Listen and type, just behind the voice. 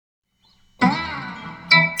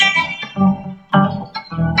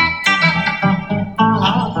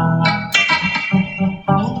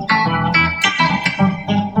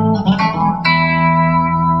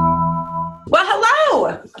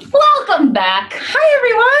back. Hi,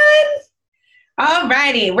 everyone. All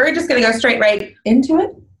righty. We're just going to go straight right into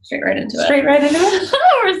it. Straight right into it.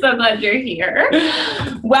 We're so glad you're here.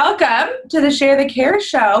 Welcome to the Share the Care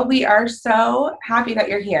show. We are so happy that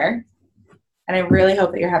you're here. And I really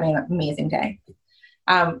hope that you're having an amazing day.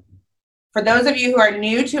 For those of you who are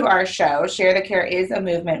new to our show, Share the Care is a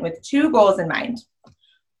movement with two goals in mind.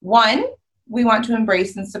 One, we want to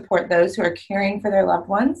embrace and support those who are caring for their loved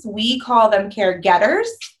ones. We call them caregetters.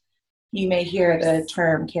 You may hear the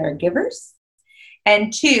term caregivers.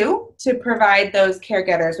 And two, to provide those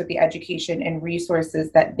caregetters with the education and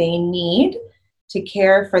resources that they need to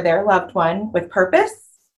care for their loved one with purpose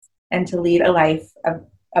and to lead a life of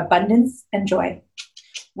abundance and joy.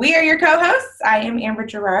 We are your co-hosts. I am Amber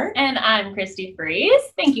Gerard. And I'm Christy Freeze.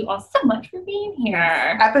 Thank you all so much for being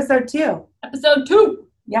here. Episode 2. Episode 2.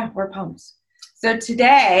 Yeah, we're pumped. So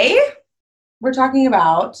today, we're talking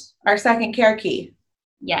about our second care key.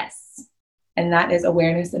 Yes. And that is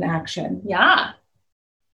awareness and action. Yeah.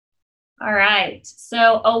 All right.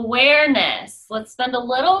 So awareness. Let's spend a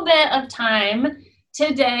little bit of time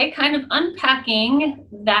today kind of unpacking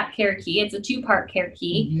that care key. It's a 2-part care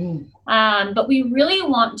key. Mm-hmm. But we really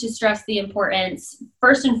want to stress the importance,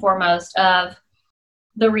 first and foremost, of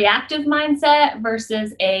the reactive mindset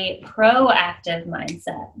versus a proactive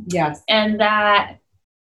mindset. Yes. And that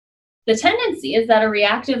the tendency is that a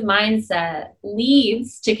reactive mindset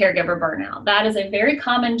leads to caregiver burnout. That is a very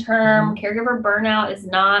common term. Mm-hmm. Caregiver burnout is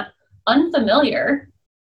not unfamiliar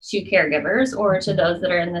to caregivers or to those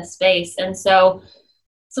that are in this space. And so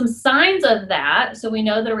some signs of that, so we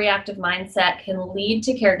know that a reactive mindset can lead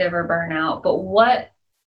to caregiver burnout, but what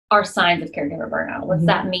are signs of caregiver burnout? What's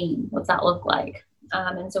that mean? What's that look like?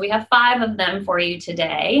 And so we have 5 of them for you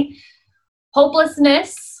today.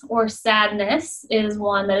 Hopelessness or sadness is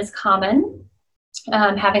one that is common.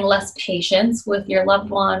 Having less patience with your loved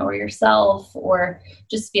one or yourself, or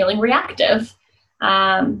just feeling reactive.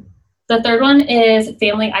 The third one is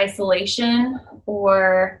family isolation,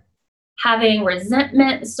 or having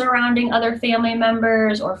resentment surrounding other family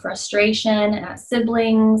members, or frustration at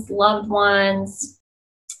siblings, loved ones,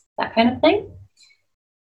 that kind of thing.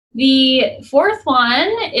 The fourth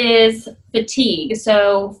one is fatigue.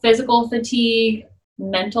 So physical fatigue,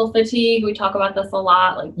 mental fatigue. We talk about this a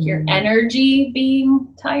lot, like your energy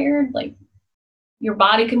being tired, like your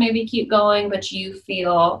body can maybe keep going, but you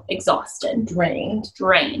feel exhausted. Drained.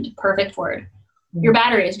 Perfect word. Your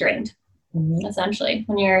battery is drained, essentially.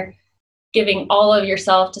 When you're giving all of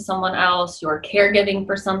yourself to someone else, you're caregiving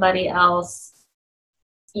for somebody else,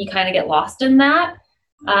 you kind of get lost in that.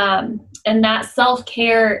 And that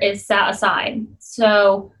self-care is set aside.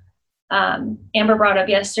 So Amber brought up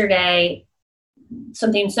yesterday,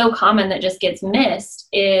 something so common that just gets missed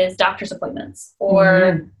is doctor's appointments,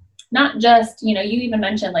 or not just, you even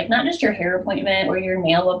mentioned, like, not just your hair appointment or your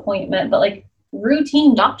nail appointment, but like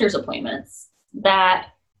routine doctor's appointments that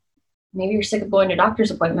maybe you're sick of going to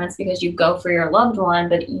doctor's appointments because you go for your loved one,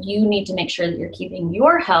 but you need to make sure that you're keeping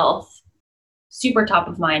your health super top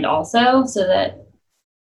of mind also, so that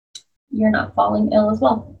you're not falling ill as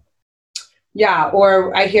well. Yeah,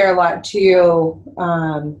 or I hear a lot too,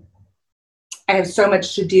 I have so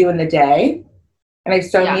much to do in the day, and I have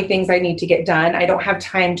so many things I need to get done. I don't have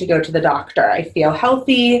time to go to the doctor. I feel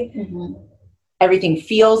healthy. Everything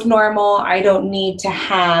feels normal. I don't need to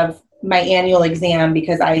have my annual exam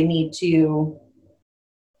because I need to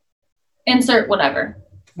insert whatever.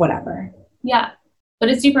 Yeah, but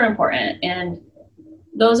it's super important. And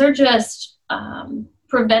those are just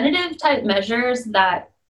preventative type measures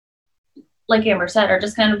that, like Amber said, are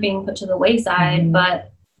just kind of being put to the wayside,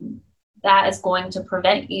 but that is going to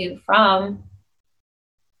prevent you from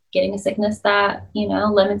getting a sickness that,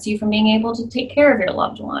 limits you from being able to take care of your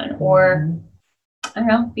loved one, or, I don't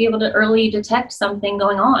know, be able to early detect something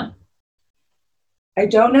going on. I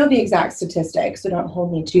don't know the exact statistics, so don't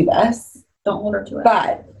hold me to this. Don't hold her to it.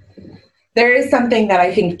 But there is something that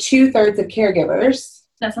I think 2/3 of caregivers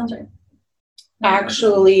that sounds right.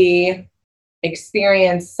 actually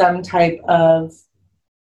experience some type of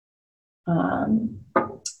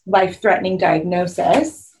life-threatening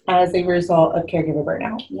diagnosis as a result of caregiver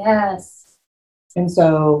burnout. Yes. And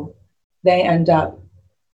so they end up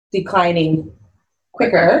declining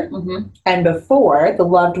quicker and before the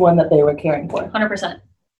loved one that they were caring for. 100%.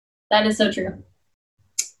 That is so true.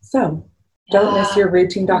 So don't miss your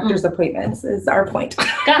routine doctor's appointments is our point.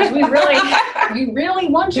 Gosh, we really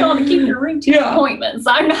want y'all to keep your routine appointments.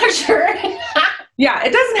 I'm not sure. Yeah,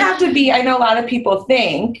 it doesn't have to be. I know a lot of people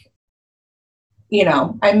think,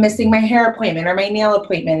 I'm missing my hair appointment or my nail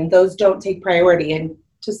appointment, and those don't take priority. And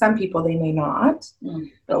to some people, they may not.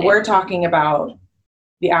 But we're talking about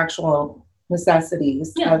the actual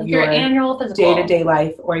necessities of your your annual physical day-to-day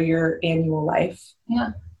life or your annual life.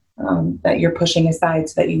 Yeah. That you're pushing aside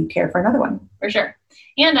so that you care for another one. For sure.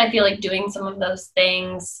 And I feel like doing some of those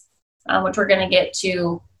things, which we're going to get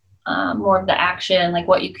to more of the action, like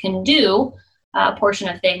what you can do portion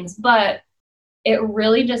of things, but it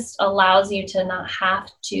really just allows you to not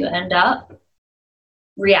have to end up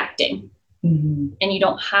reacting. Mm-hmm. And you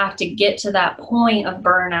don't have to get to that point of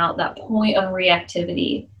burnout, that point of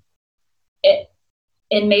reactivity.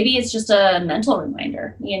 And maybe it's just a mental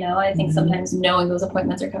reminder, I think sometimes knowing those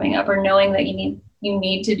appointments are coming up or knowing that you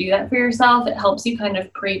need to do that for yourself, it helps you kind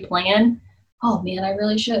of pre-plan. Oh man, I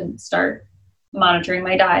really should start monitoring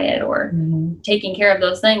my diet or taking care of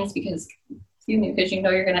those things because you're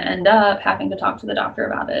going to end up having to talk to the doctor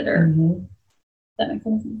about it or that makes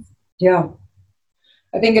sense. Yeah.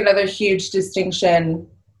 I think another huge distinction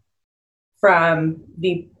from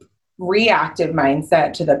the reactive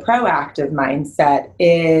mindset to the proactive mindset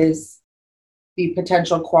is the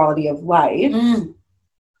potential quality of life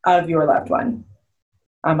of your loved one.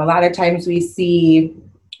 A lot of times we see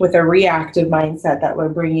with a reactive mindset that we're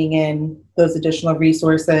bringing in those additional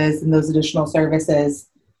resources and those additional services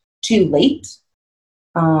too late.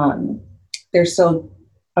 There's still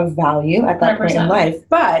a value at that 100%. Point in life,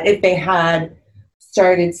 but if they had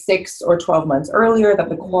started 6 or 12 months earlier, that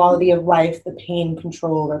the quality of life, the pain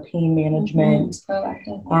control or pain management,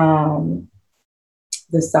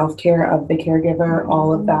 the self-care of the caregiver,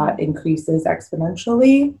 all of that increases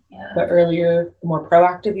exponentially. Yeah. The earlier, the more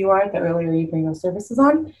proactive you are, the earlier you bring those services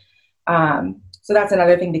on. So that's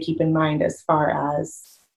another thing to keep in mind as far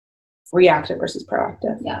as reactive versus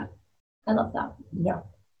proactive. Yeah, I love that. Yeah.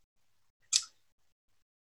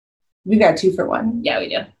 We got 2 for 1. Yeah, we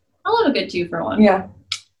do. I love a good 2 for 1. Yeah.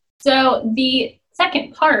 So the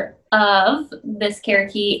second part of this care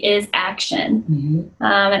key is action.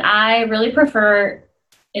 And I really prefer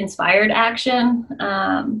inspired action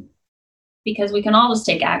because we can all just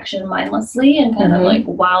take action mindlessly and kind of like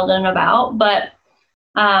wild and about. But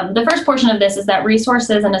the first portion of this is that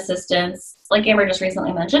resources and assistance, like Amber just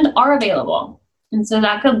recently mentioned, are available. And so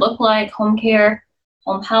that could look like home care,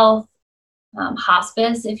 home health,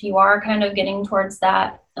 hospice, if you are kind of getting towards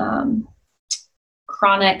that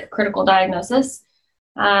chronic critical diagnosis.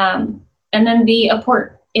 And then the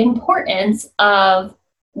importance of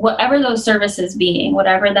whatever those services being,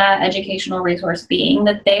 whatever that educational resource being,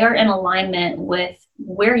 that they are in alignment with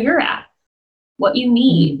where you're at, what you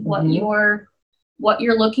need, what you're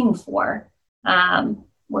looking for.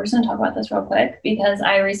 We're just going to talk about this real quick because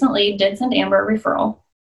I recently did send Amber a referral,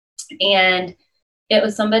 and it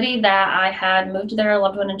was somebody that I had moved their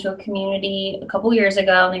loved one into a community a couple years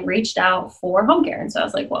ago, and they reached out for home care. And so I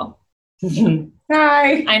was like, well,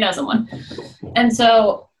 hi, I know someone. And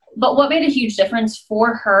so, but what made a huge difference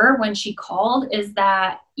for her when she called is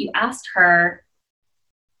that you asked her,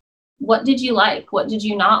 what did you like? What did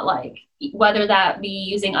you not like? Whether that be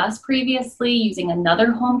using us previously, using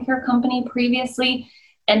another home care company previously,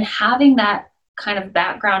 and having that kind of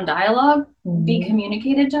background dialogue be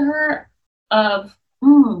communicated to her of,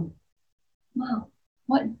 wow,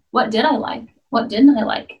 what did I like? What didn't I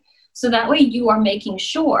like? So that way you are making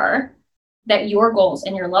sure that your goals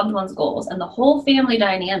and your loved one's goals and the whole family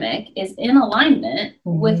dynamic is in alignment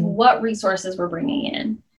with what resources we're bringing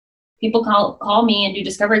in. People call me and do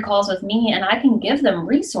discovery calls with me, and I can give them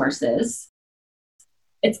resources.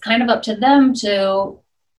 It's kind of up to them to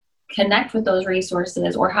connect with those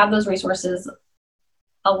resources or have those resources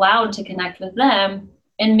allowed to connect with them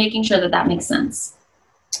and making sure that that makes sense.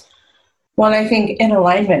 Well, I think in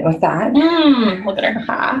alignment with that. Look at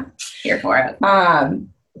her. Here for it.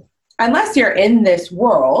 Unless you're in this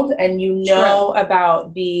world and you know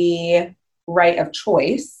about the right of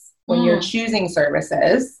choice when you're choosing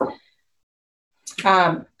services,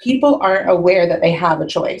 people aren't aware that they have a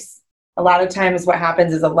choice. A lot of times what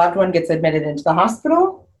happens is a loved one gets admitted into the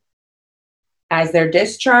hospital. As they're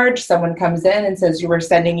discharged, someone comes in and says, we're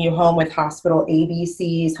sending you home with hospital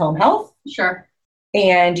ABC's home health. Sure.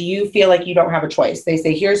 And you feel like you don't have a choice. They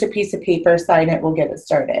say, here's a piece of paper, sign it, we'll get it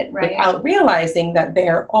started. Right. Without realizing that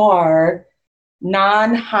there are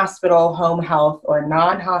non-hospital home health or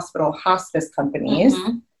non-hospital hospice companies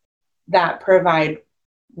that provide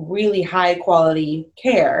really high quality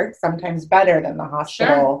care, sometimes better than the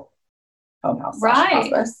hospital home health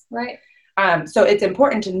hospice. Right. So it's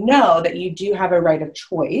important to know that you do have a right of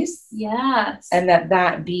choice. Yes. And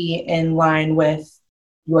that be in line with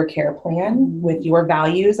your care plan, with your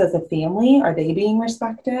values as a family. Are they being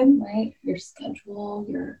respected? Right. Your schedule,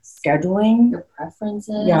 your scheduling, your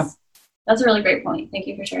preferences. Yeah. That's a really great point. Thank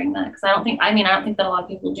you for sharing that. Because I don't think that a lot of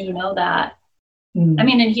people do know that. I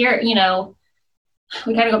mean, and here,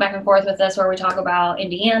 we kind of go back and forth with this where we talk about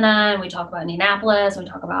Indiana and we talk about Indianapolis and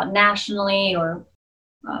we talk about nationally or,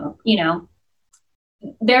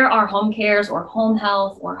 there are home cares or home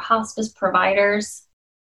health or hospice providers.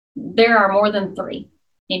 There are more than 3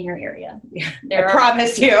 in your area. I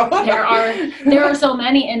promise you. there are so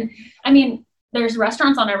many. And I mean, there's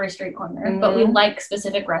restaurants on every street corner, but we like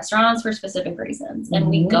specific restaurants for specific reasons. And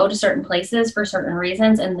we go to certain places for certain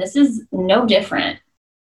reasons. And this is no different.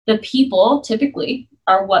 The people typically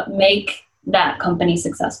are what make that company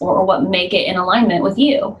successful or what make it in alignment with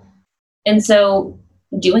you. And so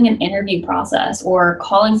doing an interview process or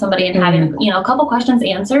calling somebody and having, a couple questions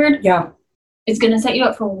answered. Yeah. It's going to set you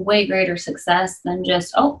up for way greater success than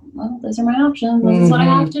just, these are my options. This is what I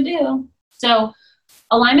have to do. So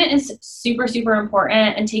alignment is super, super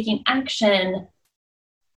important, and taking action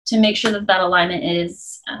to make sure that that alignment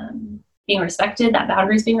is being respected, that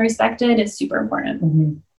boundary is being respected is super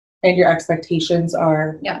important. And your expectations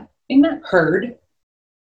are being met, heard,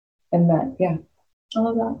 and met. Yeah. I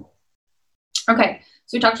love that. Okay.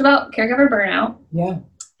 So we talked about caregiver burnout. Yeah.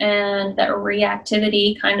 And that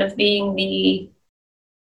reactivity kind of being the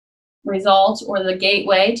result or the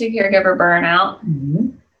gateway to caregiver burnout.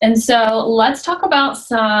 And so let's talk about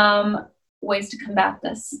some ways to combat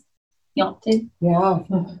this. You want to? Yeah.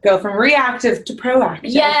 Go from reactive to proactive.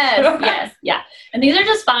 Yes. Yeah. And these are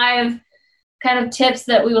just 5 kind of tips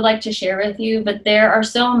that we would like to share with you, but there are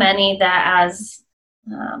so many that as,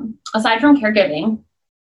 aside from caregiving,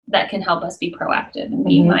 that can help us be proactive and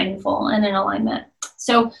be mindful and in alignment.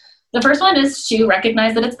 So the first one is to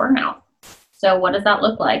recognize that it's burnout. So what does that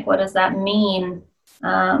look like? What does that mean?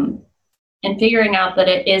 And figuring out that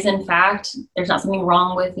it is, in fact, there's not something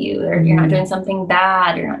wrong with you. Or you're not doing something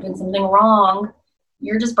bad. You're not doing something wrong.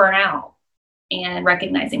 You're just burnt out, and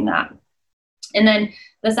recognizing that. And then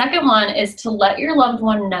the second one is to let your loved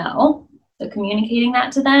one know, so communicating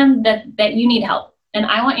that to them, that you need help. And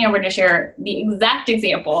I want Amber to share the exact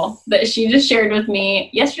example that she just shared with me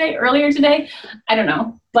yesterday, earlier today. I don't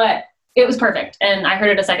know, but it was perfect. And I heard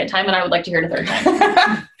it a second time, and I would like to hear it a third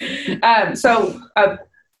time. So a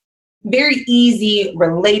very easy,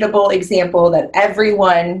 relatable example that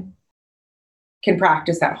everyone can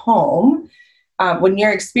practice at home. When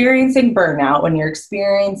you're experiencing burnout, when you're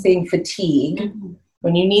experiencing fatigue,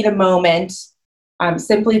 when you need a moment,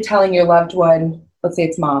 simply telling your loved one, let's say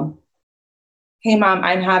it's mom, hey mom,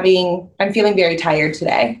 I'm feeling very tired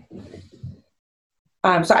today.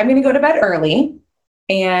 So I'm going to go to bed early.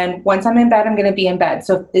 And once I'm in bed, I'm going to be in bed.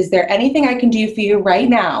 So is there anything I can do for you right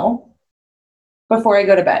now before I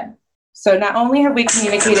go to bed? So not only have we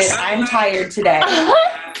communicated, I'm tired today.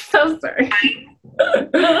 So sorry.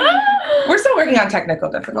 We're still working on technical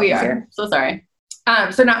difficulties here. So sorry.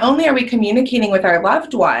 So not only are we communicating with our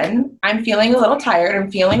loved one, I'm feeling a little tired, I'm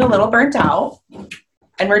feeling a little burnt out.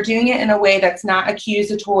 And we're doing it in a way that's not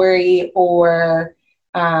accusatory or,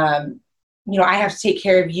 I have to take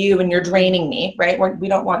care of you and you're draining me, right? We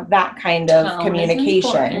don't want that kind of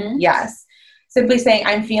communication. Yes. Simply saying,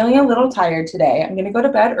 I'm feeling a little tired today. I'm going to go to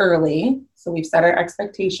bed early. So we've set our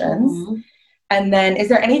expectations. And then, is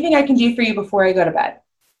there anything I can do for you before I go to bed?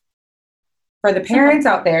 For the parents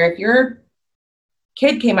out there, if your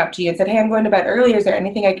kid came up to you and said, hey, I'm going to bed early, is there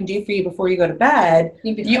anything I can do for you before you go to bed?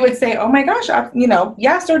 You would say, oh my gosh,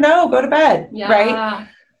 yes or no, go to bed, right?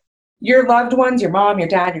 Your loved ones, your mom, your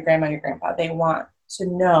dad, your grandma, your grandpa, they want to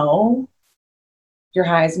know your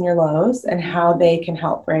highs and your lows and how they can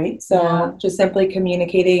help, right? So just simply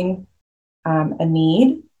communicating a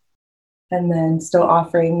need and then still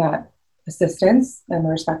offering that assistance in a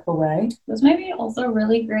respectful way. Those may be also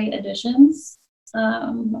really great additions.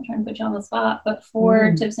 I'm not trying to put you on the spot, but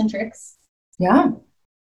for tips and tricks. Yeah.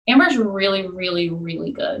 Amber's really, really,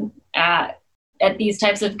 really good at these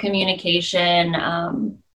types of communication,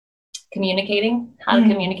 communicating, how to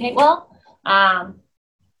communicate well.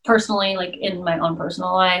 Personally, like in my own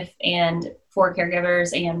personal life and for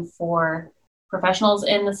caregivers and for professionals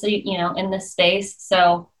in the, in this space.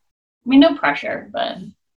 So, no pressure, but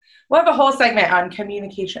we'll have a whole segment on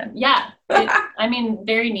communication. Yeah.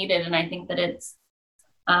 Very needed. And I think that it's,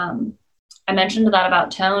 I mentioned that about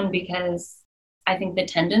tone because I think the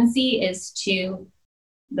tendency is to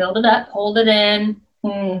build it up, hold it in,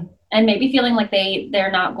 and maybe feeling like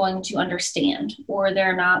they're not going to understand or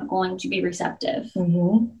they're not going to be receptive.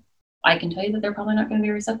 I can tell you that they're probably not going to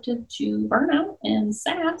be receptive to burnout and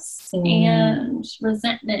sass and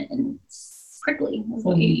resentment and prickly is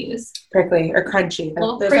what you use. Prickly or crunchy.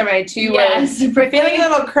 Those are my 2 words. Feeling a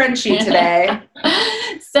little crunchy today.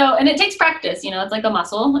 So, and it takes practice, it's like a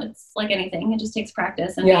muscle. It's like anything. It just takes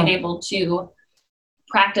practice and being able to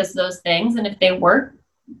practice those things. And if they work,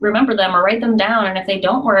 remember them or write them down. And if they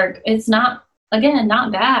don't work, it's not, again,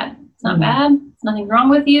 not bad. It's not bad. It's nothing wrong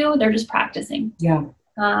with you. They're just practicing. Yeah.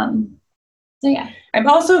 So yeah. I'm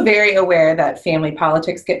also very aware that family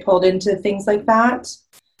politics get pulled into things like that.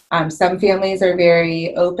 Some families are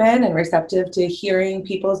very open and receptive to hearing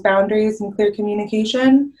people's boundaries and clear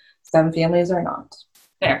communication. Some families are not.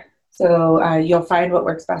 Fair. So you'll find what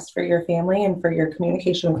works best for your family and for your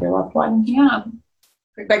communication with your loved one. Yeah.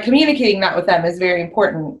 But communicating that with them is very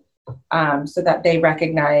important, so that they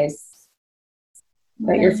recognize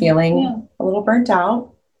that you're feeling a little burnt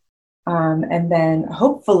out. And then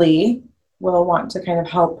hopefully we'll want to kind of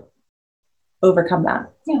help overcome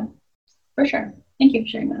that. Yeah, for sure. Thank you for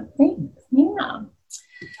sharing that. Thanks. Yeah. All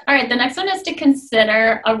right. The next one is to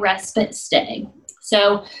consider a respite stay.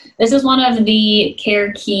 So this is one of the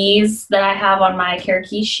care keys that I have on my care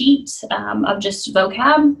key sheet of just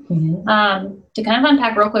vocab to kind of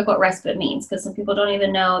unpack real quick what respite means, because some people don't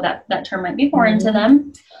even know that that term might be foreign to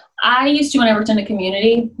them. I used to, when I worked in a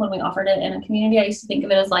community, when we offered it in a community, I used to think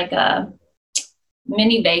of it as like a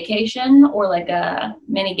mini vacation or like a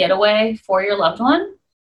mini getaway for your loved one.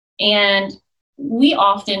 And we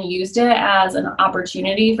often used it as an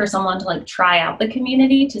opportunity for someone to like try out the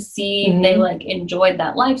community to see if they like enjoyed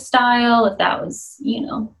that lifestyle, if that was, you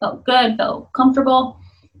know, felt good, felt comfortable,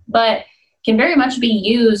 but can very much be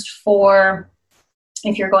used for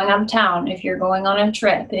if you're going out of town, if you're going on a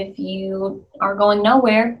trip, if you are going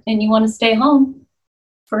nowhere and you want to stay home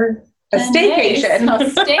for a staycation. A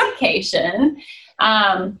staycation.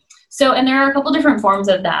 So, and there are a couple different forms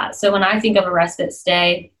of that. So when I think of a respite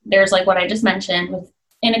stay, there's like what I just mentioned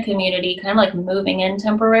within a community, kind of like moving in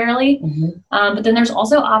temporarily. But then there's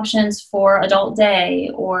also options for adult day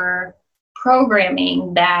or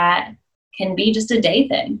programming that can be just a day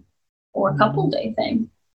thing or a couple day thing.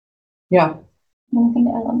 Yeah. Anything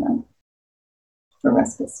to add on that for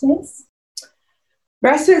respite stays?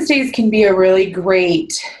 Respite stays can be a really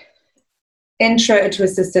great intro to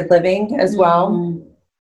assisted living as well.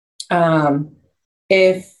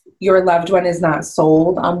 If your loved one is not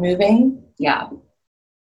sold on moving. Yeah.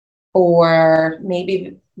 Or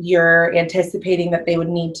maybe you're anticipating that they would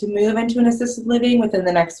need to move into an assisted living within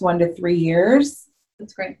the next 1 to 3 years.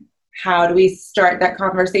 That's great. How do we start that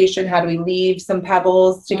conversation? How do we leave some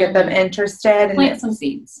pebbles to get them interested? Plant some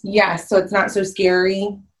seeds. Yes, so it's not so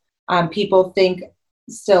scary. People think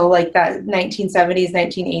still like that 1970s,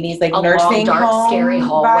 1980s, like a nursing long, dark, home scary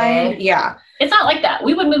hallway. vibe. Yeah. It's not like that.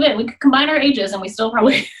 We would move in. We could combine our ages and we still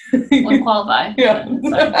probably wouldn't qualify. Yeah.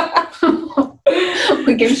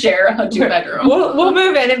 We can share a 2-bedroom. We'll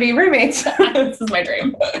move in and be roommates. This is my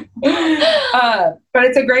dream. But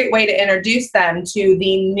it's a great way to introduce them to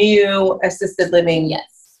the new assisted living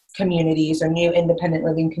communities or new independent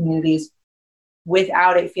living communities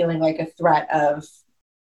without it feeling like a threat of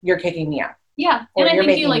you're kicking me out. Yeah. Or and I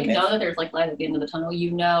think you making like know that there's like light at the end of the tunnel.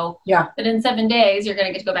 You know that in 7 days you're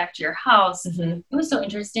gonna get to go back to your house. Mm-hmm. It was so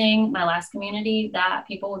interesting, my last community, that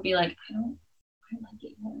people would be like, I don't like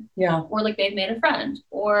it here. Yeah. Or like they've made a friend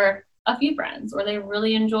or a few friends, or they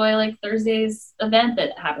really enjoy like Thursday's event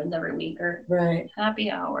that happens every week, or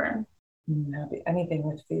happy hour. Anything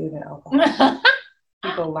with food and alcohol.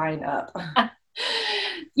 People line up.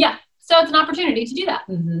 Yeah. So it's an opportunity to do that.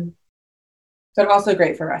 So it's also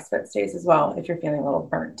great for respite stays as well if you're feeling a little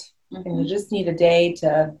burnt. And you just need a day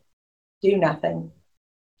to do nothing.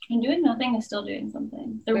 And doing nothing is still doing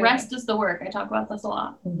something. The rest is the work. I talk about this a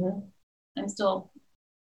lot. I'm still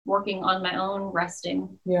working on my own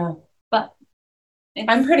resting. Yeah. But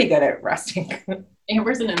I'm pretty good at resting.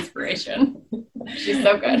 Amber's an inspiration. She's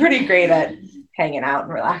so good. I'm pretty great at hanging out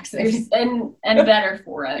and relaxing. And better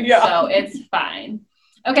for it. Yeah. So it's fine.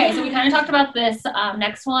 Okay, so we kind of talked about this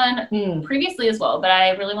next one previously as well, but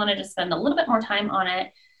I really wanted to spend a little bit more time on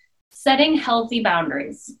it. Setting healthy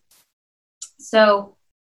boundaries. So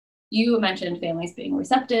you mentioned families being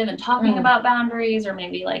receptive and talking about boundaries, or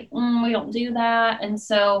maybe like, we don't do that. And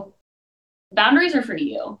so boundaries are for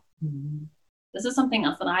you. This is something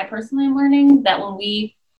else that I personally am learning, that when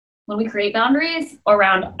we create boundaries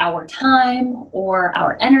around our time or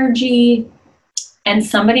our energy, and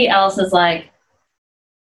somebody else is like,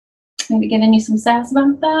 maybe giving you some sass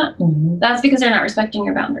about that, that's because they're not respecting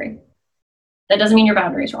your boundary. That doesn't mean your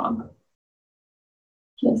boundary is wrong.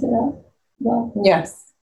 Can I say that? Well,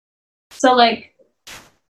 yes. So like,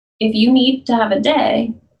 if you need to have a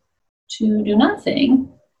day to do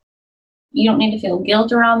nothing, you don't need to feel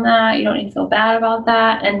guilt around that. You don't need to feel bad about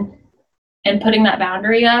that. And putting that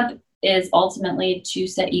boundary up is ultimately to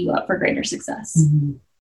set you up for greater success.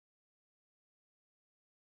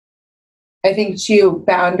 I think too,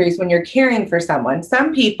 boundaries when you're caring for someone.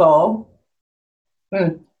 Some people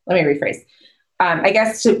let me rephrase.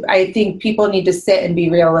 I think people need to sit and be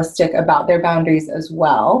realistic about their boundaries as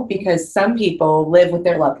well, because some people live with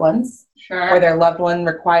their loved ones, or their loved one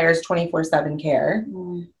requires 24/7 care,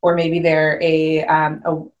 or maybe they're a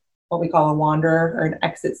what we call a wanderer or an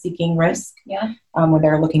exit-seeking risk, when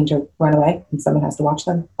they're looking to run away and someone has to watch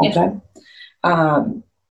them all the time.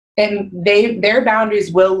 And their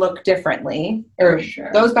boundaries will look differently, or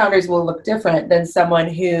those boundaries will look different than someone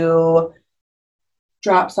who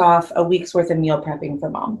drops off a week's worth of meal prepping for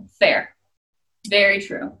mom. Fair. Very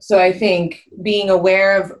true. So I think being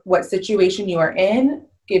aware of what situation you are in,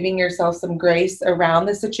 giving yourself some grace around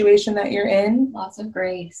the situation that you're in. Lots of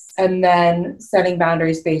grace. And then setting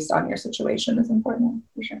boundaries based on your situation is important.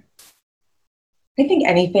 For sure. I think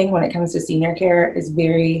anything when it comes to senior care is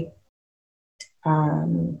very...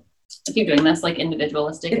 I keep doing this, like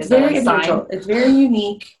individualistic. It's very individual. It's very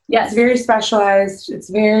unique. Yes. It's very specialized. It's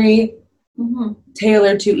very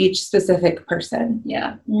tailored to each specific person.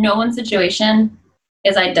 Yeah. No one's situation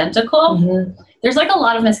is identical. There's like a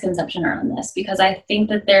lot of misconception around this, because I think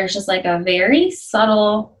that there's just like a very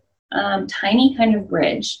subtle, tiny kind of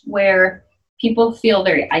bridge where people feel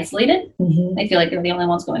very isolated. They feel like they're the only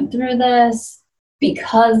ones going through this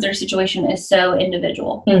because their situation is so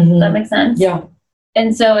individual. Does that make sense? Yeah.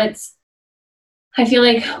 And so I feel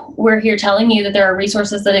like we're here telling you that there are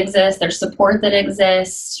resources that exist, there's support that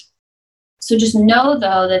exists. So just know,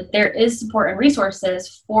 though, that there is support and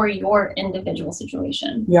resources for your individual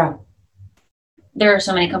situation. Yeah. There are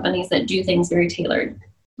so many companies that do things very tailored,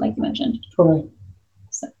 like you mentioned. Totally.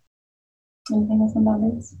 So, anything else on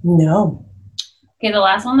boundaries? No. Okay, the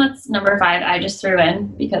last one, that's number 5, I just threw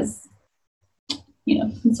in because,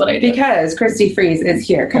 that's what I do. Because Christy Freeze is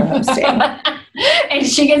here co-hosting. And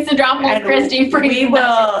she gets to drop more Christy Freeze. We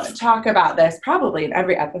will talk about this probably in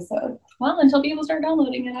every episode. Well, until people start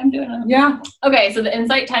downloading it, I'm doing it. Yeah. Okay, so the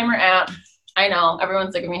Insight Timer app, I know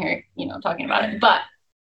everyone's sick of me here, talking about it, but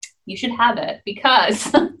you should have it because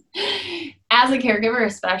as a caregiver,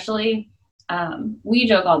 especially, we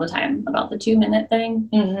joke all the time about the 2-minute thing,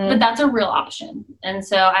 but that's a real option. And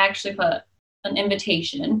so I actually put an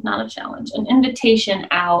invitation, not a challenge, an invitation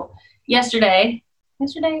out yesterday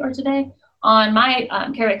or today on my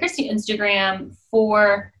Care by Christy Instagram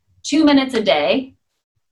for 2 minutes a day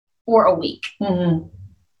for a week,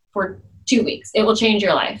 for 2 weeks. It will change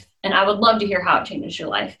your life. And I would love to hear how it changes your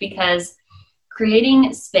life, because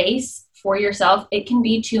creating space for yourself, it can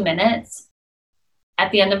be 2 minutes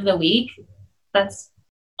at the end of the week. That's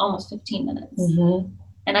almost 15 minutes.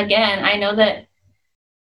 And again, I know that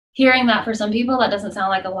hearing that for some people, that doesn't sound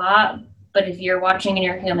like a lot, but if you're watching and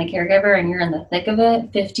you're a family caregiver and you're in the thick of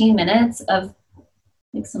it, 15 minutes of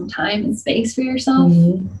like some time and space for yourself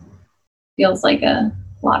feels like a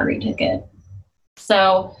lottery ticket.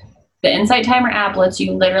 So the Insight Timer app lets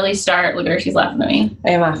you literally start. Look at her, she's laughing at me.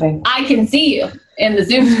 I am laughing. I can see you in the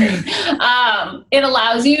Zoom screen. It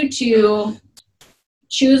allows you to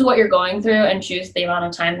choose what you're going through and choose the amount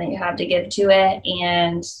of time that you have to give to it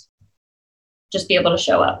and just be able to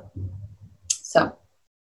show up. So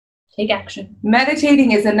take action.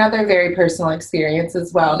 Meditating is another very personal experience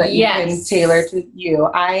as well that you can tailor to you.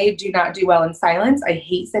 I do not do well in silence. I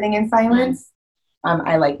hate sitting in silence.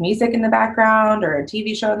 I like music in the background or a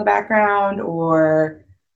TV show in the background,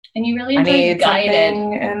 and you really enjoy guided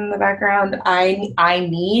in the background. I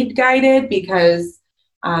need guided because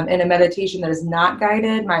in a meditation that is not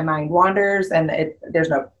guided, my mind wanders and there's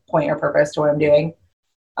no point or purpose to what I'm doing.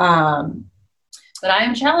 But I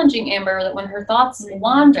am challenging Amber that when her thoughts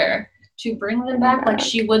wander, to bring them back like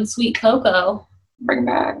she would sweet Coco. Bring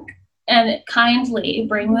back. And kindly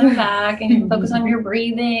bring them back, and you can focus on your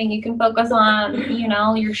breathing. You can focus on,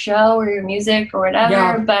 your show or your music or whatever.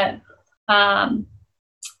 Yeah. But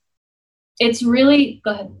it's really,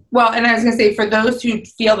 go ahead. Well, and I was going to say, for those who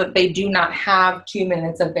feel that they do not have 2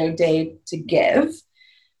 minutes of their day to give,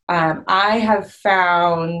 I have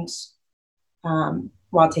found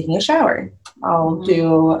while taking a shower, I'll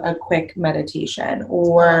do a quick meditation,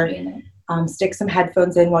 or stick some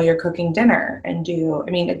headphones in while you're cooking dinner and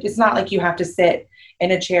it's not like you have to sit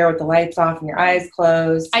in a chair with the lights off and your eyes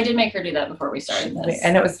closed. I did make her do that before we started this.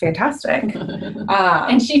 And it was fantastic.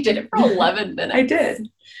 And she did it for 11 minutes. I did.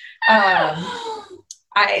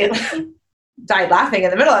 I died laughing in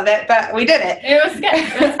the middle of it, but we did it. It was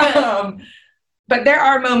good. But there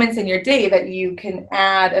are moments in your day that you can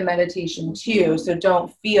add a meditation to, so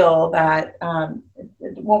don't feel that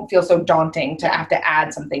it won't feel so daunting to have to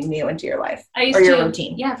add something new into your life or your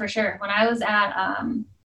routine. Yeah, for sure. When I was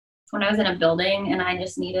in a building and I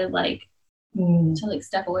just needed to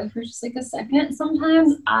step away for just a second,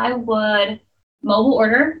 sometimes I would mobile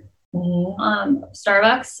order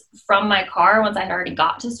Starbucks from my car once I'd already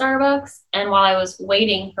got to Starbucks. And while I was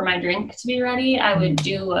waiting for my drink to be ready, I would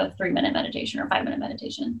do a 3-minute meditation or 5-minute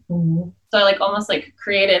meditation. So I almost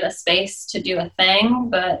created a space to do a thing,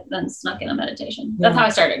 but then snuck in a meditation. That's how I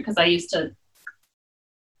started, because I used to,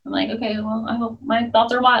 I'm like, okay, well, I hope my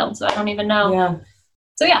thoughts are wild, so I don't even know. Yeah.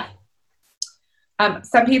 So yeah.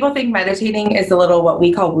 Some people think meditating is a little what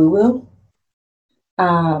we call woo-woo.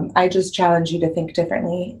 I just challenge you to think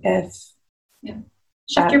differently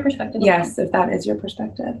Shift your perspective. Yes, if that is your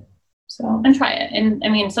perspective. So and try it. And I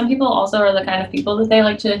mean, some people also are the kind of people that they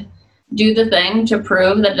like to do the thing to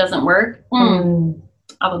prove that it doesn't work.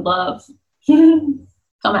 I would love come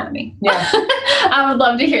at me. Yeah. I would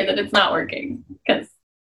love to hear that it's not working, because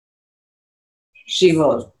she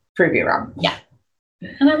will prove you wrong. Yeah.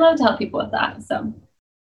 And I love to help people with that. So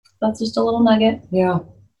that's just a little nugget. Yeah.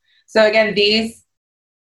 So again, these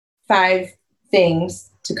 5 things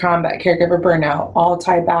to combat caregiver burnout all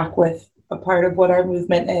tie back with a part of what our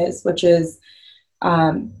movement is, which is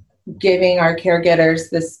giving our caregivers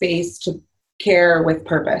the space to care with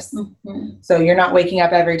purpose. So you're not waking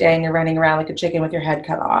up every day and you're running around like a chicken with your head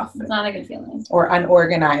cut off. It's not a good feeling. Or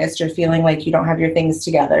unorganized. You're feeling like you don't have your things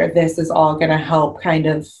together. This is all going to help kind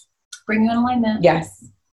of bring you in alignment. Yes.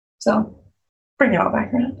 So bring it all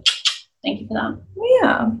back around. Thank you for that.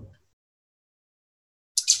 Yeah.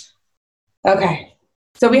 Okay.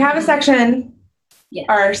 So we have a section,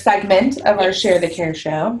 our segment of our Share the Care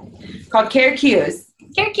show called Care Cues.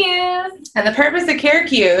 Care Cues. And the purpose of Care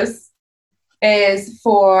Cues is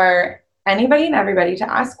for anybody and everybody to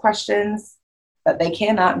ask questions that they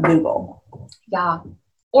cannot Google. Yeah.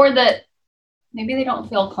 Or that maybe they don't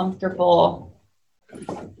feel comfortable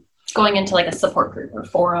going into a support group or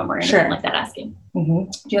forum or anything like that asking. Do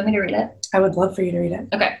you want me to read it? I would love for you to read it.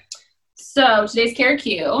 Okay. So today's Care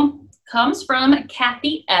Cue comes from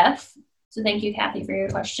Kathy F. So thank you, Kathy, for your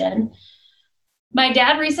question. My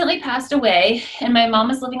dad recently passed away, and my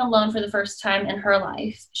mom is living alone for the first time in her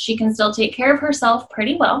life. She can still take care of herself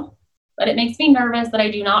pretty well, but it makes me nervous that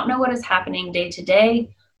I do not know what is happening day to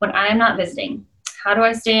day when I am not visiting. How do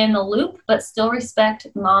I stay in the loop but still respect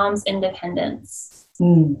mom's independence?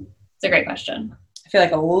 It's a great question. I feel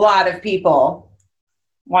like a lot of people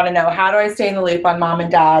want to know, how do I stay in the loop on mom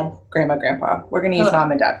and dad, grandma, grandpa? We're going to use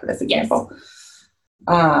mom and dad for this example.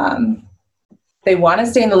 Yes. They want to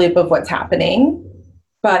stay in the loop of what's happening,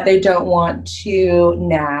 but they don't want to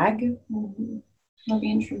nag. Or be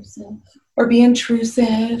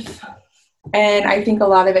intrusive. And I think a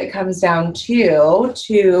lot of it comes down to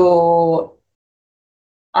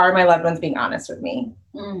are my loved ones being honest with me?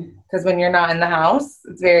 Because when you're not in the house,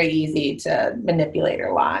 it's very easy to manipulate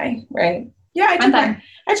or lie, right? Yeah, I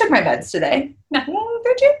took my meds today. Yeah.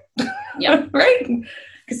 Did you? Yeah. Right?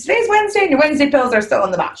 Because today's Wednesday and your Wednesday pills are still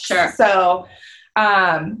in the box. Sure. So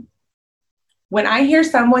when I hear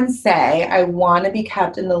someone say, I want to be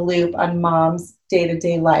kept in the loop on mom's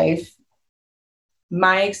day-to-day life,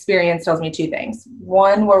 my experience tells me 2 things.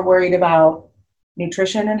 One, we're worried about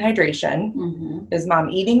nutrition and hydration. Is mom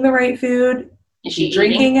eating the right food? Is she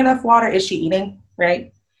drinking enough water? Is she eating?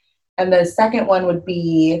 Right? And the second one would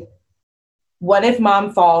be, what if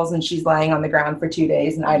mom falls and she's lying on the ground for 2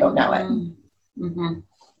 days and I don't know it?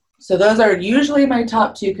 So those are usually my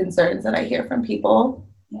top 2 concerns that I hear from people.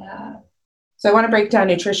 Yeah. So I want to break down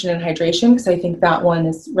nutrition and hydration because I think that one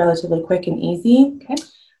is relatively quick and easy. Okay.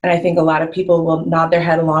 And I think a lot of people will nod their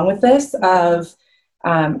head along with this of,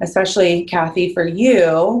 especially Kathy, for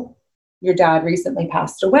you, your dad recently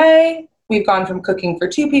passed away. We've gone from cooking for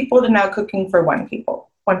 2 people to now cooking for 1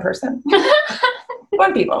 person.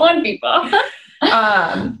 1 people. 1 people.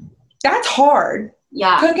 That's hard.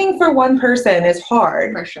 Yeah. Cooking for 1 person is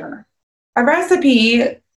hard. For sure. A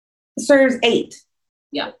recipe serves 8.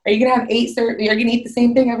 Yeah. Are you going to have 8 you're going to eat the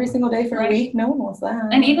same thing every single day for a week? No one wants that.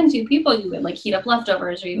 And even 2 people, you would heat up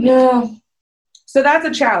leftovers. Or you would. Yeah. So that's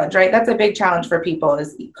a challenge, right? That's a big challenge for people,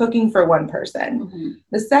 is cooking for 1 person.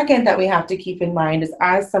 The second that we have to keep in mind is,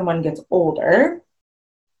 as someone gets older,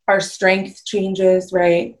 our strength changes,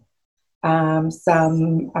 right?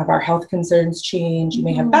 Some of our health concerns change. You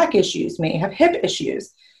may have back issues, you may have hip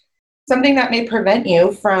issues. Something that may prevent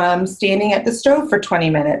you from standing at the stove for 20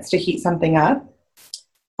 minutes to heat something up.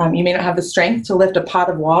 You may not have the strength to lift a pot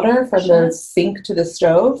of water from the sink to the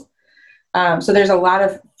stove. So there's a lot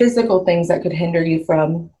of physical things that could hinder you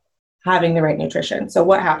from having the right nutrition. So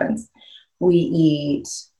what happens? We eat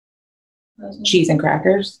cheese and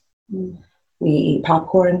crackers. We eat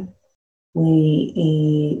popcorn. We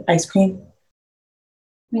eat ice cream.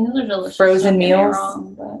 I mean, those are delicious. Frozen meals,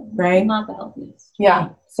 wrong, but right? Not the healthiest. Yeah.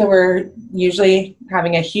 So we're usually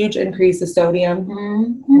having a huge increase of sodium,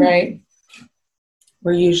 Mm-hmm. right?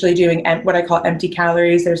 We're usually doing what I call empty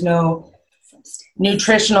calories. There's no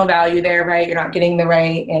nutritional value there, right? You're not getting the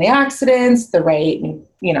right antioxidants, the right,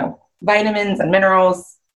 vitamins and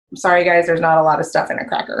minerals. I'm sorry, guys, there's not a lot of stuff in a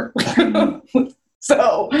cracker.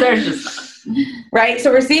 So There's just not. Right.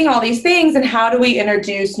 So we're seeing all these things, and how do we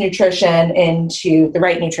introduce nutrition into the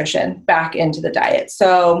right nutrition back into the diet?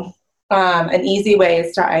 So an easy way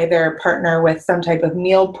is to either partner with some type of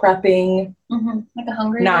meal prepping Like a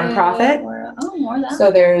hungry nonprofit. More of that.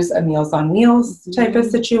 So there's a Meals on Wheels type of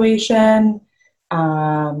situation.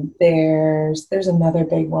 There's another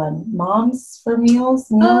big one, Moms for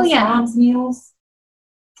Meals. Moms Meals.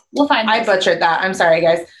 We'll find. I butchered that. I'm sorry,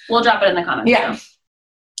 guys. We'll drop it in the comments. Yeah.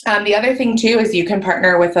 The other thing too is you can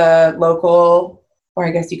partner with a local, or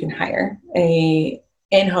I guess you can hire a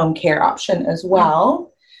in-home care option as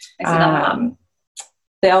well. I see that a lot.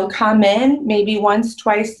 They'll come in maybe once,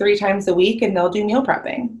 twice, 3 times a week, and they'll do meal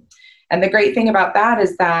prepping. And the great thing about that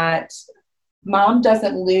is that mom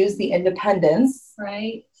doesn't lose the independence,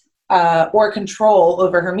 right, or control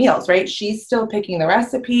over her meals, right? She's still picking the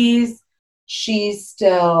recipes. She's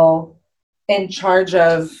still in charge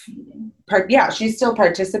of, she's still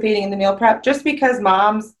participating in the meal prep. Just because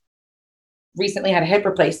mom's recently had a hip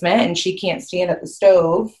replacement and she can't stand at the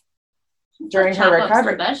stove during her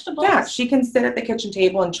recovery. Yeah, she can sit at the kitchen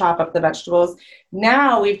table and chop up the vegetables.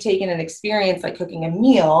 Now we've taken an experience like cooking a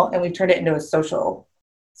meal and we've turned it into a social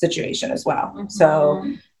situation as well. Mm-hmm. So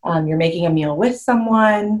you're making a meal with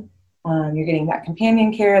someone. You're getting that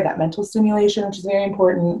companion care, that mental stimulation, which is very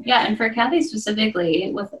important. Yeah, and for Kathy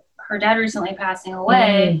specifically, with her dad recently passing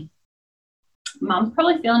away, mom's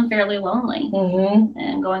probably feeling fairly lonely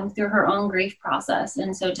and going through her own grief process.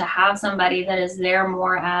 And so to have somebody that is there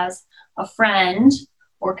more as a friend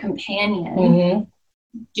or companion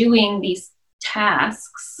doing these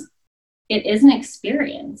tasks, it is an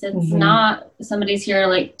experience. It's not somebody's here to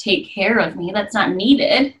like take care of me. That's not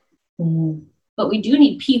needed. But we do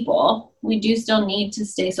need people. We do still need to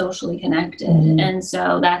stay socially connected. And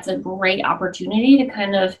so that's a great opportunity to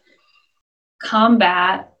kind of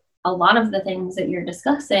combat a lot of the things that you're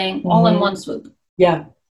discussing all in one swoop. Yeah.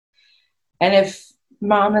 And if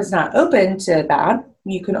mom is not open to that,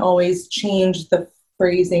 you can always change the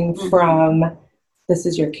phrasing from this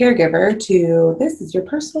is your caregiver to this is your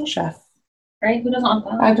personal chef. Right? Who doesn't want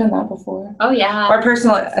that? I've done that before. Oh, yeah. Or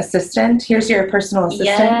personal assistant. Here's your personal assistant.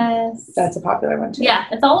 Yes. That's a popular one, too. Yeah.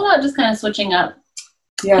 It's all about just kind of switching up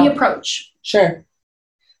the approach. Sure.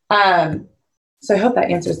 So I hope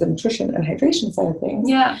that answers the nutrition and hydration side of things.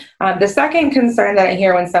 Yeah. The second concern that I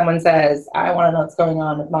hear when someone says, I want to know what's going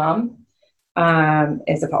on with mom,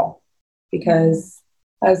 is a fall. Because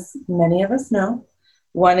as many of us know,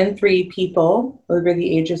 1 in 3 people over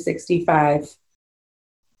the age of 65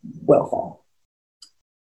 will fall.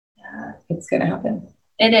 It's going to happen.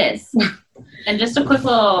 It is. And just a quick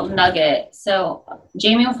little nugget. So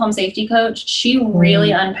Jamie with Home Safety Coach, she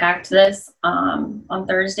really unpacked this on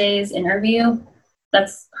Thursday's interview.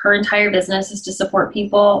 That's her entire business is to support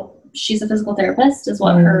people. She's a physical therapist is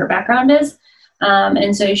what her background is.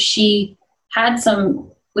 And so she had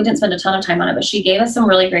we didn't spend a ton of time on it, but she gave us some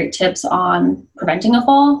really great tips on preventing a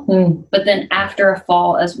fall, but then after a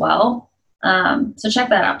fall as well. So check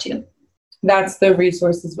that out too. That's the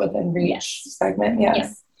resources within reach segment.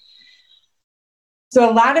 Yes. So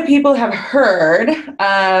a lot of people have heard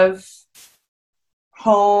of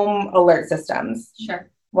home alert systems. Sure.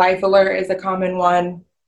 Life Alert is a common one.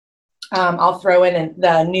 I'll throw in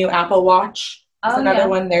the new Apple Watch. It's another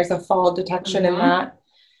one. There's a fall detection in that.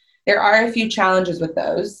 There are a few challenges with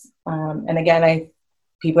those. And again,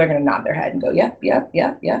 people are going to nod their head and go, yep.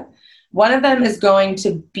 One of them is going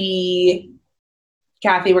to be,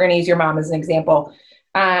 Kathy, we're going to use your mom as an example.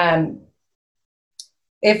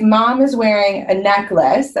 If mom is wearing a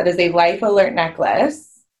necklace that is a Life Alert necklace,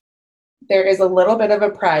 there is a little bit of a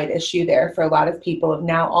pride issue there for a lot of people.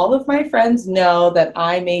 Now, all of my friends know that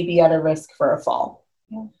I may be at a risk for a fall.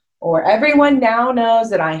 Yeah. Or everyone now knows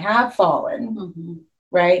that I have fallen,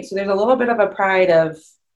 right? So there's a little bit of a pride of,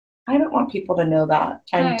 I don't want people to know that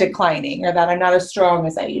I'm declining or that I'm not as strong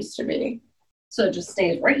as I used to be. So it just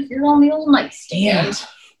stays right here on the old nightstand. Yeah.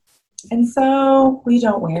 And so we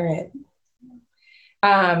don't wear it.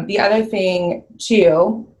 The other thing,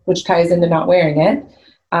 too, which ties into not wearing it,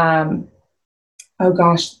 I've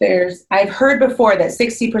heard before that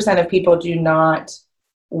 60% of people do not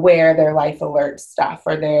wear their Life Alert stuff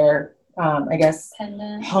or their,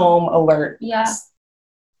 pendant. Home Alert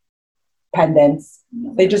pendants.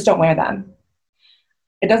 They just don't wear them.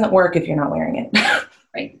 It doesn't work if you're not wearing it.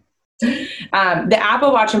 Right. The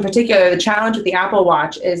Apple Watch in particular, the challenge with the Apple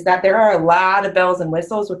Watch is that there are a lot of bells and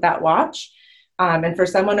whistles with that watch. And for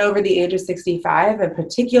someone over the age of 65, and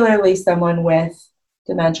particularly someone with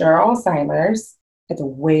dementia or Alzheimer's, it's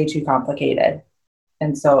way too complicated.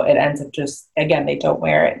 And so it ends up just, again, they don't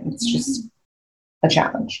wear it. And it's just a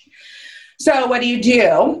challenge. So what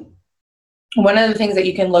do? One of the things that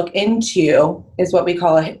you can look into is what we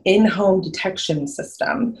call an in-home detection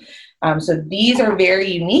system. So these are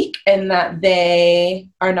very unique in that they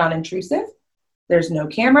are non-intrusive. There's no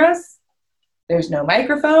cameras. There's no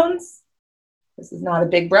microphones. This is not a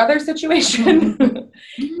Big Brother situation.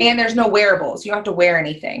 And there's no wearables. You don't have to wear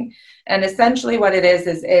anything. And essentially what it is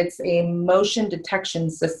it's a motion detection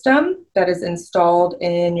system that is installed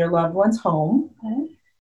in your loved one's home.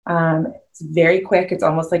 Okay. It's very quick. It's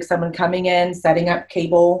almost like someone coming in, setting up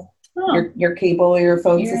cable, your cable or your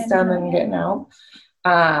phone system and getting out.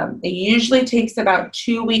 It usually takes about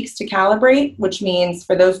 2 weeks to calibrate, which means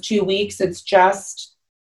for those 2 weeks, it's just,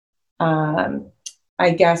 I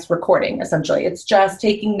guess, recording, essentially. It's just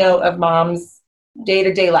taking note of mom's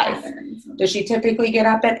day-to-day life. Does she typically get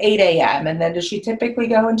up at 8 a.m.? And then does she typically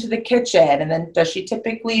go into the kitchen? And then does she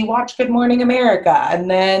typically watch Good Morning America? And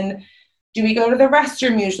then do we go to the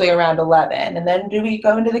restroom usually around 11? And then do we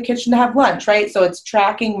go into the kitchen to have lunch, right? So it's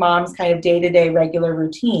tracking mom's kind of day-to-day regular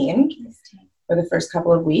routine for the first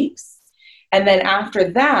couple of weeks. And then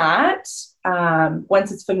after that,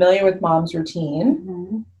 once it's familiar with mom's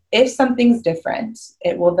routine, if something's different,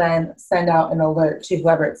 it will then send out an alert to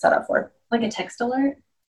whoever it's set up for. Like a text alert?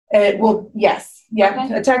 It will, yes. Yeah,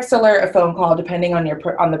 okay. A text alert, a phone call, depending on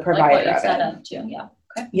on the provider. Like what you set up to, yeah.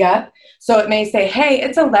 Okay. Yeah. So it may say, hey,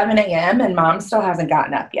 it's 11 a.m. and mom still hasn't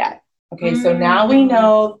gotten up yet. Okay. So now we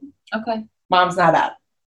know mom's not up.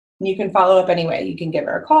 You can follow up anyway. You can give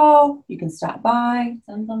her a call. You can stop by.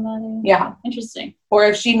 Send somebody. Yeah. Interesting. Or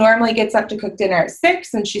if she normally gets up to cook dinner at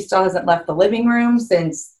 6 and she still hasn't left the living room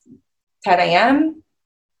since 10 a.m.,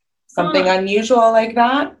 something unusual like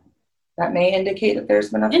that, that may indicate that there's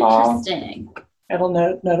been a fall. Interesting. It'll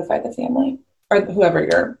notify the family or whoever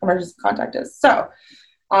your emergency contact is. So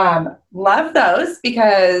love those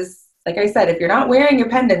because, like I said, if you're not wearing your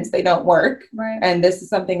pendants, they don't work. Right. And this is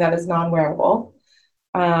something that is non-wearable.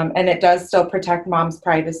 And it does still protect mom's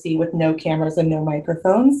privacy with no cameras and no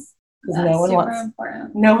microphones because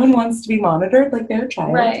no one wants to be monitored like their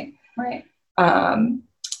child. Right.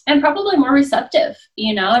 And probably more receptive,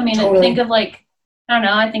 I mean, totally. Think of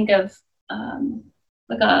I think of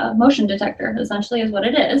like a motion detector essentially is what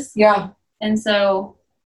it is. Yeah. And so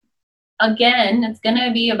again, it's going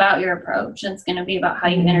to be about your approach. It's going to be about how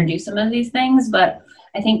you introduce some of these things. But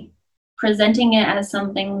I think presenting it as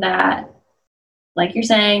something that, like you're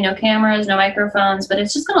saying, no cameras, no microphones, but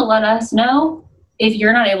it's just going to let us know if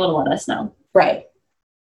you're not able to let us know. Right.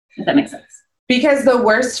 If that makes sense. Because the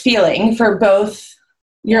worst feeling for both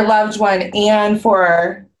your loved one and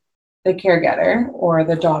for the caregiver or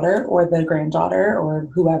the daughter or the granddaughter or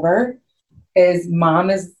whoever is mom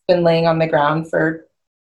has been laying on the ground for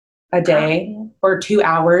a day or 2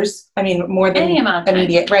 hours. I mean, more than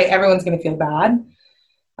immediate, right? Everyone's going to feel bad.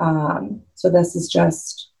 So this is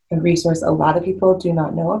just a resource a lot of people do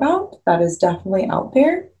not know about. That is definitely out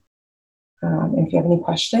there. If you have any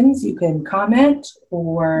questions, you can comment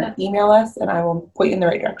or email us and I will point you in the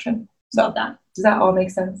right direction. So love that. Does that all make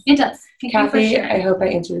sense? It does. Kathy, I hope I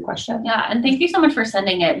answered your question. Yeah, and thank you so much for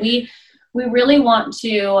sending it. We really want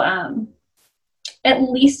to at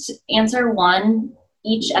least answer one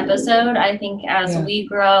each episode. I think as we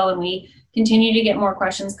grow and we continue to get more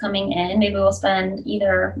questions coming in, maybe we'll spend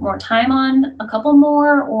either more time on a couple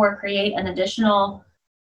more or create an additional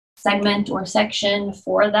segment or section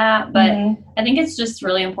for that. But I think it's just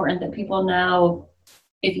really important that people know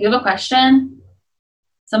if you have a question,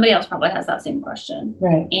 somebody else probably has that same question.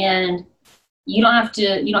 Right. And you don't have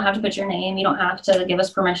to put your name. You don't have to give us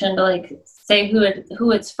permission to say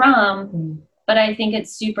who it's from. But I think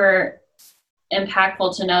it's super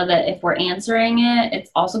impactful to know that if we're answering it, it's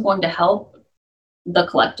also going to help the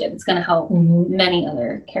collective. It's going to help many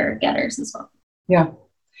other caregivers as well. Yeah.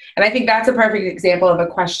 And I think that's a perfect example of a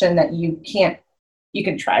question that you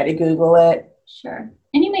can try to Google it. Sure.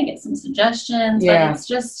 And you may get some suggestions, but it's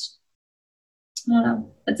just, I don't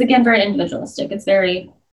know. It's again, very individualistic. It's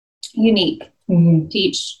very unique to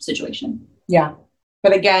each situation. Yeah.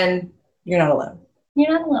 But again, you're not alone.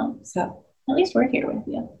 You're not alone. So at least we're here with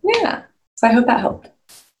you. Yeah. So I hope that helped.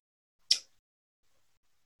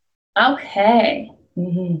 Okay.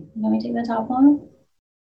 Let me take the top one.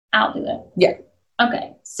 I'll do it. Yeah.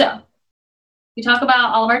 Okay. So we talk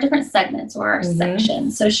about all of our different segments or our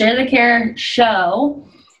sections. So Share the Care show.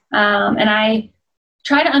 And I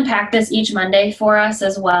try to unpack this each Monday for us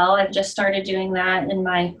as well. I've just started doing that in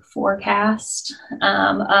my forecast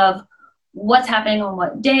of what's happening on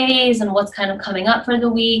what days and what's kind of coming up for the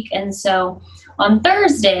week. And so on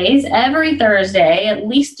Thursdays, every Thursday, at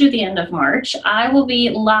least through the end of March, I will be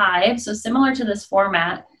live. So similar to this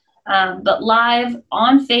format, but live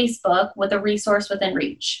on Facebook with a resource within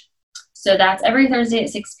reach. So that's every Thursday at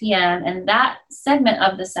 6 p.m. And that segment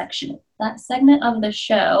of the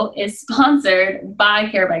show is sponsored by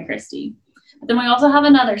Care by Christy. But then we also have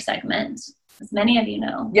another segment, as many of you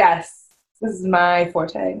know. Yes, this is my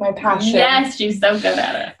forte, my passion. Yes, she's so good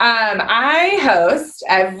at it. I host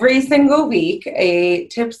every single week a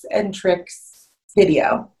tips and tricks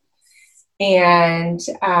video. And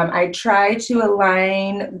I try to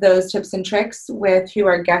align those tips and tricks with who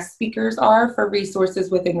our guest speakers are for resources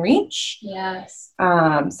within reach. Yes.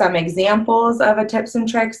 Some examples of a tips and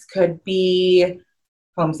tricks could be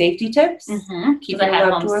home safety tips. Mm-hmm. Keep I have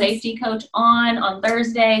home safety coach on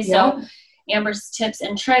Thursday. Yep. So Amber's tips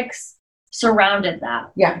and tricks surrounded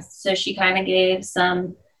that. Yes. So she kind of gave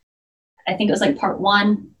some, I think it was like part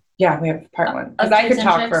 1. Yeah, we have part 1. Because I could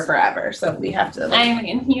talk for forever, so we have to. I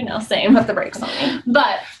mean, same. Put the brakes on me.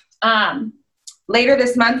 But later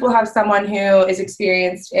this month, we'll have someone who is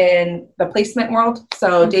experienced in the placement world.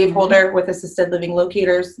 So Dave Holder with Assisted Living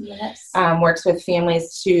Locators works with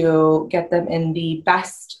families to get them in the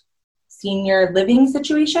best senior living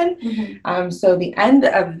situation. Mm-hmm. So the end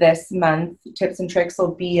of this month, tips and tricks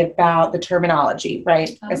will be about the terminology,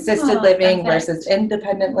 right? Assisted living versus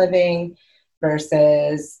independent living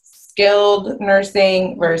versus skilled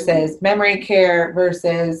nursing versus memory care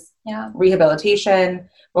versus rehabilitation.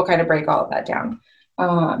 We'll kind of break all of that down.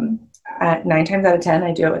 At 9 times out of 10,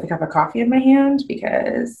 I do it with a cup of coffee in my hand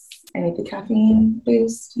because I need the caffeine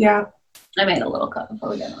boost. Yeah. I made a little cup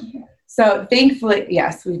before we got on here. So thankfully,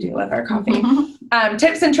 yes, we do love our coffee.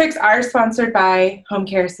 Tips and tricks are sponsored by Home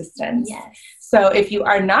Care Assistance. Yes. So if you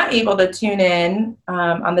are not able to tune in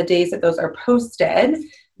on the days that those are posted,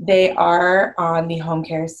 they are on the Home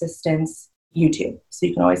Care Assistance YouTube. So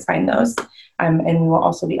you can always find those. And we will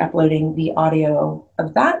also be uploading the audio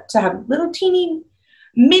of that to have little teeny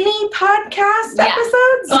mini podcast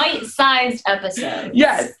episodes. Bite-sized episodes.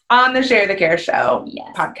 Yes. On the Share the Care Show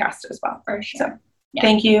podcast as well. For sure. So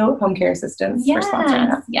thank you, Home Care Assistance, for sponsoring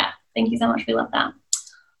that. Yeah. Thank you so much. We love that.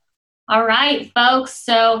 All right, folks.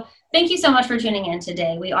 So thank you so much for tuning in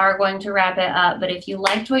today. We are going to wrap it up, but if you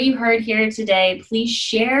liked what you heard here today, please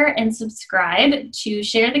share and subscribe to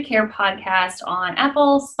Share the Care podcast on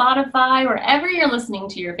Apple, Spotify, wherever you're listening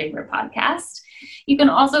to your favorite podcast. You can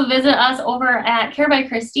also visit us over at Care by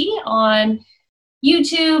Christy on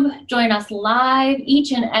YouTube. Join us live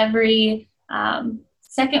each and every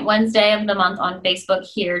second Wednesday of the month on Facebook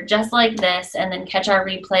here, just like this, and then catch our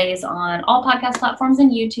replays on all podcast platforms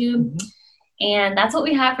and YouTube. Mm-hmm. And that's what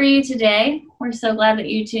we have for you today. We're so glad that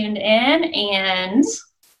you tuned in, and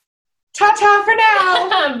ta-ta for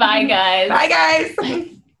now. Bye, guys. Bye, guys.